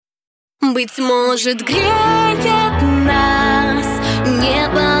Быть может, греет нас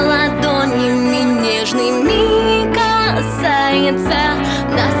небо ладонями нежными, касается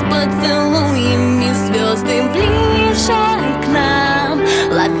нас поцелуями, звезды ближе к нам.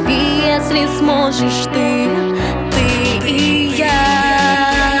 Лови, если сможешь ты и я.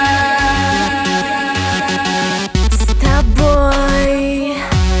 С тобой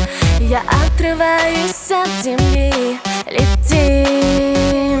я отрываюсь от земли,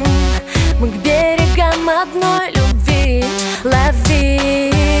 летим мы к берегам одной любви.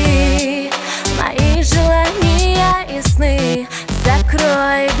 Лови мои желания и сны,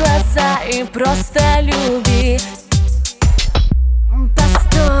 закрой глаза и просто люби.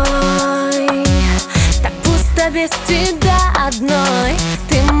 Постой, так пусто без тебя одной.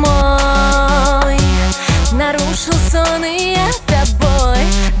 Ты мой, нарушил сон, и я тобой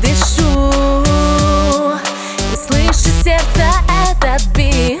дышу. И слышу сердце этот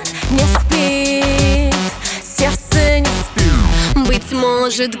бит, не спит, сердце не спит. Быть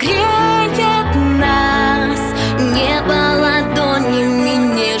может, греет нас небо ладонями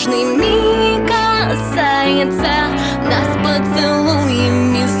нежными, касается нас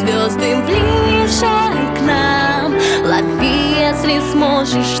поцелуями, звезды ближе к нам. Лови, если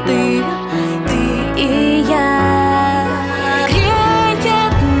сможешь ты и я.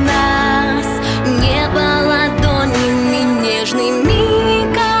 Греет нас небо ладонями нежными,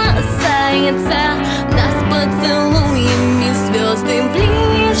 касается нас поцелуями, звезды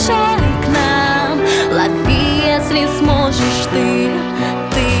ближе к нам. Лови, если сможешь ты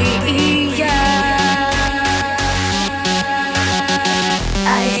и я. А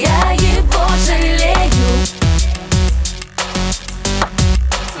я его жалею,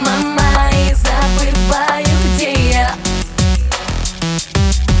 мама, и забываю, где я.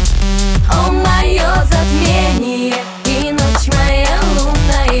 О, мое затмение и ночь моя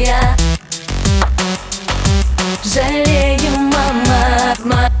лунная. Жалею, мама,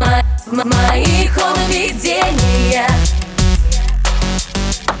 моих видения.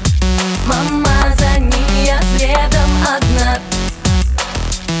 Мама, за ним я следом одна.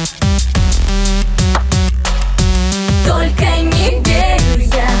 Только не верю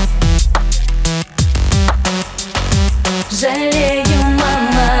я. Жалею,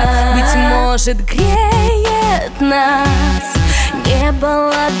 мама. Быть может, греет нас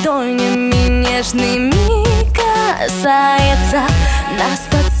небо ладонями нежными, касается нас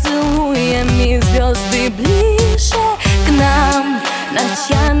поцелуями, звезды ближе к нам.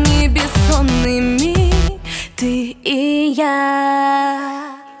 Ночами бессонными ты и я.